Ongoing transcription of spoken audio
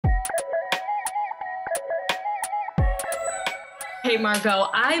Okay, Margot,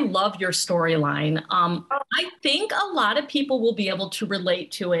 I love your storyline. I think a lot of people will be able to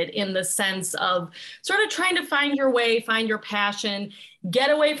relate to it in the sense of sort of trying to find your way, find your passion, get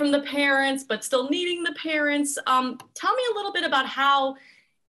away from the parents, but still needing the parents. Tell me a little bit about how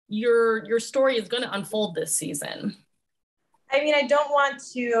your story is going to unfold this season. I mean, I don't want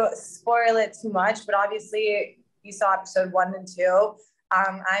to spoil it too much, but obviously you saw episode 1 and 2.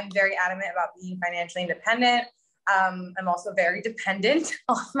 I'm very adamant about being financially independent. I'm also very dependent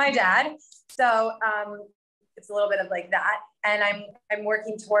on my dad. So it's a little bit of like that. And I'm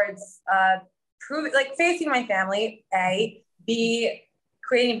working towards facing my family, A, B,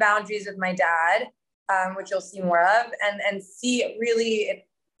 creating boundaries with my dad, which you'll see more of, and C, really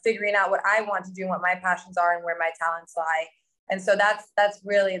figuring out what I want to do and what my passions are and where my talents lie. And so that's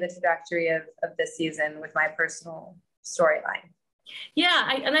really the trajectory of this season with my personal storyline. Yeah,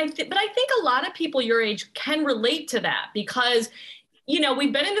 but I think a lot of people your age can relate to that because,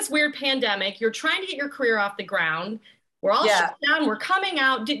 we've been in this weird pandemic. You're trying to get your career off the ground. We're all shut down. We're coming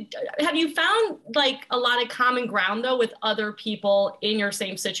out. Have you found like a lot of common ground though with other people in your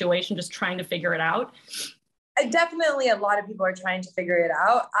same situation, just trying to figure it out? Definitely, a lot of people are trying to figure it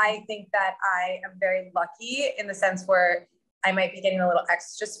out. I think that I am very lucky in the sense where I might be getting a little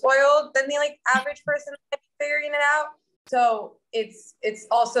extra spoiled than the average person figuring it out. So it's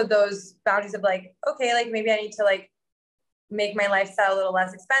also those boundaries of okay, maybe I need to make my lifestyle a little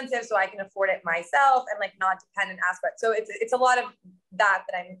less expensive so I can afford it myself and not dependent aspect. So it's a lot of that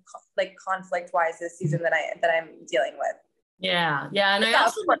I'm conflict wise this season that I'm dealing with. Yeah. And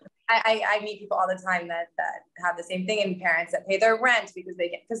I meet people all the time that have the same thing, and parents that pay their rent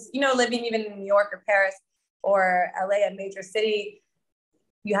because living even in New York or Paris or LA, a major city,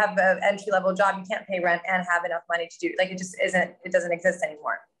 you have an entry-level job, you can't pay rent and have enough money to do, it doesn't exist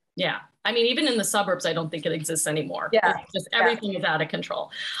anymore. Yeah. I mean, even in the suburbs, I don't think it exists anymore. Yeah. It's just everything is out of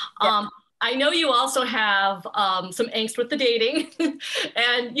control. Yeah. I know you also have some angst with the dating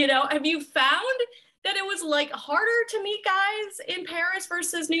and, have you found that it was harder to meet guys in Paris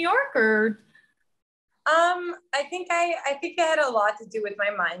versus New York or? I think it had a lot to do with my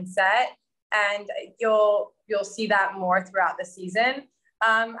mindset, and you'll see that more throughout the season.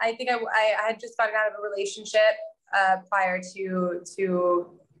 I think I had just gotten out of a relationship prior to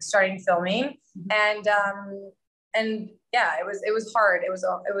starting filming, and yeah, it was hard. It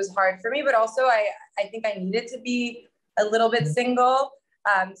was hard for me, but also I think I needed to be a little bit single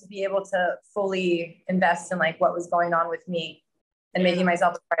to be able to fully invest in what was going on with me and making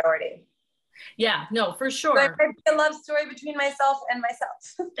myself a priority. Yeah, no, for sure. So it might be a love story between myself and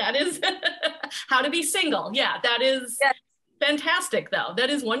myself. That is how to be single. Yeah, that is fantastic, though.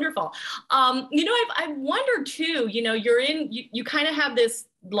 That is wonderful. I've wondered too, you kind of have this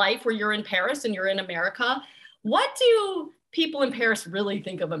life where you're in Paris and you're in America. What do people in Paris really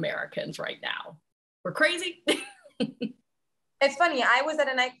think of Americans right now? We're crazy. It's funny. I was at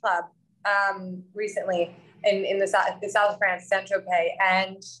a nightclub recently in the south of France, Saint-Tropez,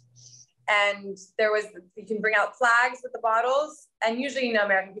 and there was, you can bring out flags with the bottles. And usually,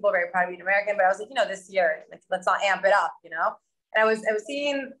 American people are very proud of being American, but I was this year, let's not amp it up, And I was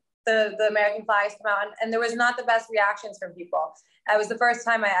seeing the American flags come out, and there was not the best reactions from people. It was the first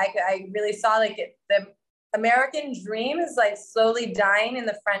time I really saw the American dream is slowly dying in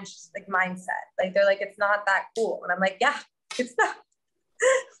the French mindset. They're it's not that cool. And I'm yeah, it's not.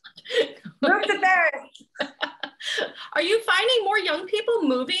 Move to Paris. Are you finding more young people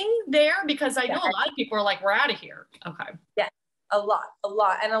moving there? Because I know a lot of people are we're out of here. Okay. Yeah, a lot.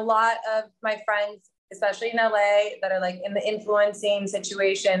 And a lot of my friends, especially in LA, that are in the influencing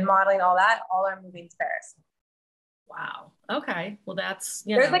situation, modeling, all that, all are moving to Paris. Wow. Okay. Well, that's,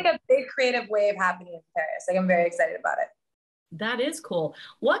 there's a big creative wave happening in Paris. I'm very excited about it. That is cool.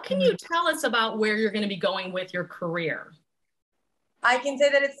 What can you tell us about where you're going to be going with your career? I can say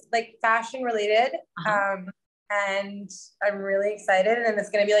that it's fashion related. And I'm really excited, and it's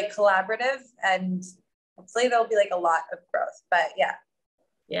going to be collaborative, and hopefully there'll be a lot of growth, but yeah.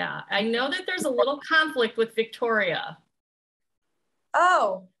 Yeah. I know that there's a little conflict with Victoria.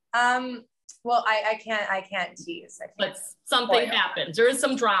 Oh, well, I can't tease. But something happens. There is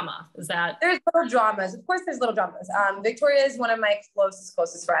some drama. Is that? There's little dramas. Of course, there's little dramas. Victoria is one of my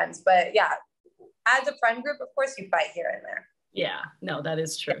closest friends, but yeah, as a friend group, of course you fight here and there. Yeah, no, that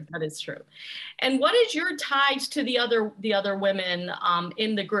is true. That is true. And what is your ties to the other women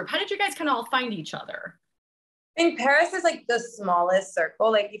in the group? How did you guys kind of all find each other? I think Paris is the smallest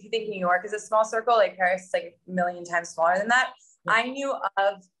circle. If you think New York is a small circle, Paris is a million times smaller than that. Yeah. I knew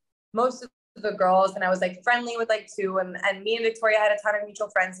of most of the girls, and I was friendly with 2, and me and Victoria had a ton of mutual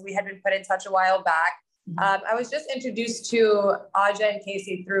friends. We had been put in touch a while back. I was just introduced to Adja and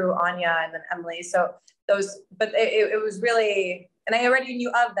Kacey through Anya and then Emily. So but it was really, and I already knew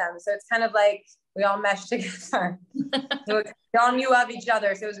of them. So it's kind of like we all meshed together. So we all knew of each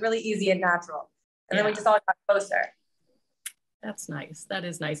other. So it was really easy and natural. And then we just all got closer. That's nice. That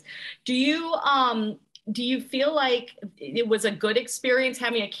is nice. Do you feel like it was a good experience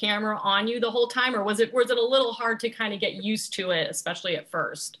having a camera on you the whole time, or was it a little hard to kind of get used to it, especially at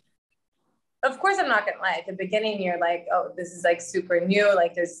first? Of course, I'm not gonna lie. At the beginning, you're like, oh, this is like super new.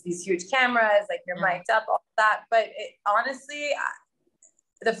 Like there's these huge cameras, like you're mic'd up, all that. But honestly,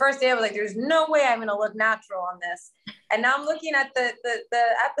 the first day I was like, there's no way I'm gonna look natural on this. And now I'm looking at the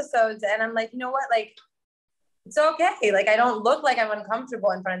episodes and I'm like, you know what? Like, it's okay. Like I don't look like I'm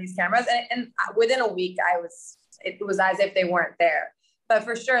uncomfortable in front of these cameras. And within a week, it was as if they weren't there. But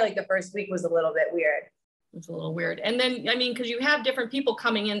for sure, like the first week was a little bit weird. It's a little weird. And then, I mean, because you have different people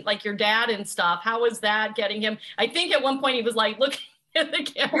coming in, like your dad and stuff. How was that getting him? I think at one point he was like looking at the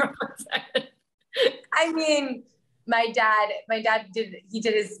camera for a second. I mean, my dad did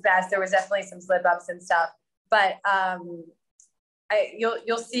his best. There was definitely some slip ups and stuff, but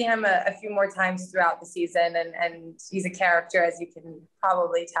you'll see him a few more times throughout the season, and he's a character, as you can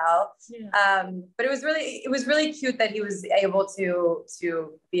probably tell. Yeah. But it was really cute that he was able to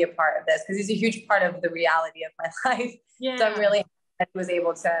be a part of this, because he's a huge part of the reality of my life. Yeah. So I'm really happy that he was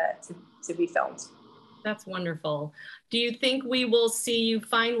able to be filmed. That's wonderful. Do you think we will see you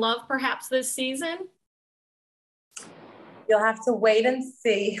find love perhaps this season? You'll have to wait and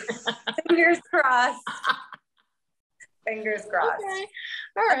see. Fingers crossed. Fingers crossed. Okay.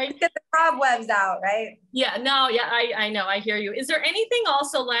 All right. Get the cobwebs out, right? Yeah, no, yeah, I know, I hear you. Is there anything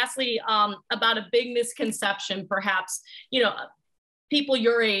also, lastly, about a big misconception, perhaps, people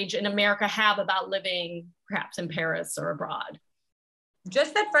your age in America have about living perhaps in Paris or abroad?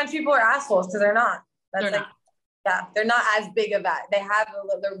 Just that French people are assholes, because they're not. They're not. Yeah, they're not as big of that. They're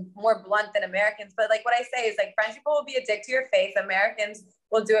more blunt than Americans. But like what I say is like French people will be a dick to your face. Americans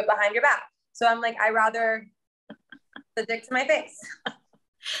will do it behind your back. So I'm like, I rather the dick to my face.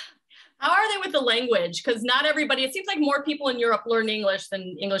 How are they with the language? Because not everybody, it seems like more people in Europe learn English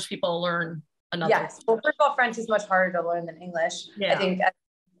than English people learn another. Yes. Well, first of all, French is much harder to learn than English. Yeah. I think.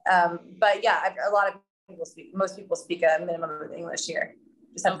 But yeah, a lot of people most people speak a minimum of English here.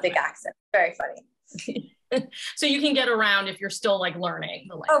 Just have a big accent. Very funny. So you can get around if you're still like learning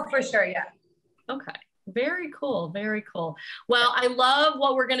the language. Oh, for sure. Yeah. Okay. Very cool. Very cool. Well, I love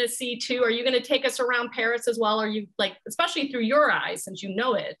what we're going to see too. Are you going to take us around Paris as well? Are you like, especially through your eyes, since you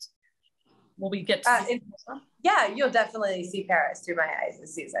know it, will we get to see yeah, you'll definitely see Paris through my eyes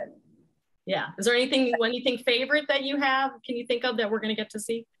this season. Yeah. Is there anything favorite that you have? Can you think of that we're going to get to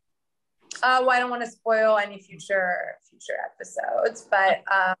see? Well, I don't want to spoil any future episodes, but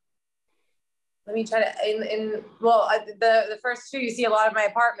let me try to, the first two, you see a lot of my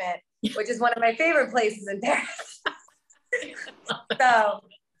apartment, which is one of my favorite places in Paris. So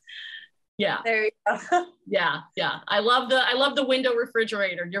yeah, there you go. Yeah. I love the window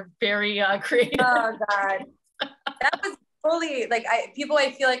refrigerator. You're very creative. Oh God. That was fully like, I feel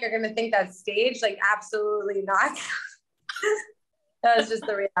like are going to think that's staged. Like absolutely not. That was just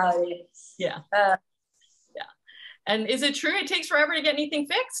the reality. Yeah. Yeah. And is it true it takes forever to get anything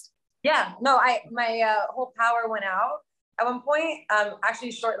fixed? Yeah, no, my whole power went out at one point.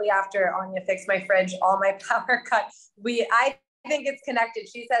 Actually, shortly after Anya fixed my fridge, all my power cut. I think it's connected.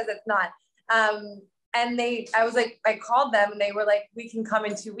 She says it's not. And I was like, I called them and they were like, we can come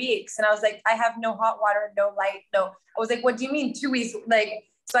in 2 weeks. And I was like, I have no hot water, no light, no. I was like, what do you mean 2 weeks? Like,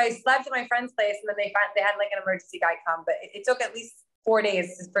 so I slept at my friend's place and then they had like an emergency guy come, but it took at least 4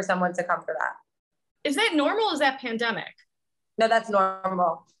 days for someone to come for that. Is that normal? Or is that pandemic? No, that's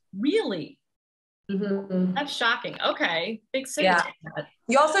normal. Really? Mm-hmm. That's shocking. Okay. Big city. Yeah.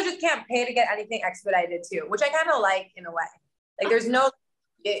 You also just can't pay to get anything expedited too, which I kind of like in a way. Like there's no,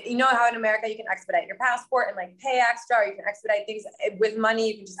 you know how in America you can expedite your passport and like pay extra, or you can expedite things with money.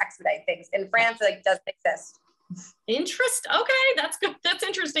 You can just expedite things. In France, it like doesn't exist. Okay. That's good. That's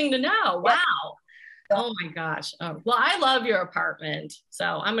interesting to know. Yeah. Wow. Oh my gosh. Oh, well, I love your apartment. So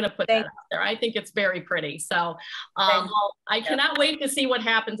I'm going to put that out there. I think it's very pretty. So well, I cannot wait to see what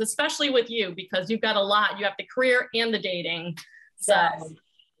happens, especially with you, because you've got a lot. You have the career and the dating. So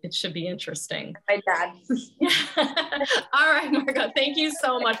it should be interesting. My dad. All right, Margo. Thank you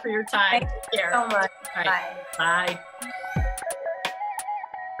so much for your time. Thank you so much. Right. Bye. Bye.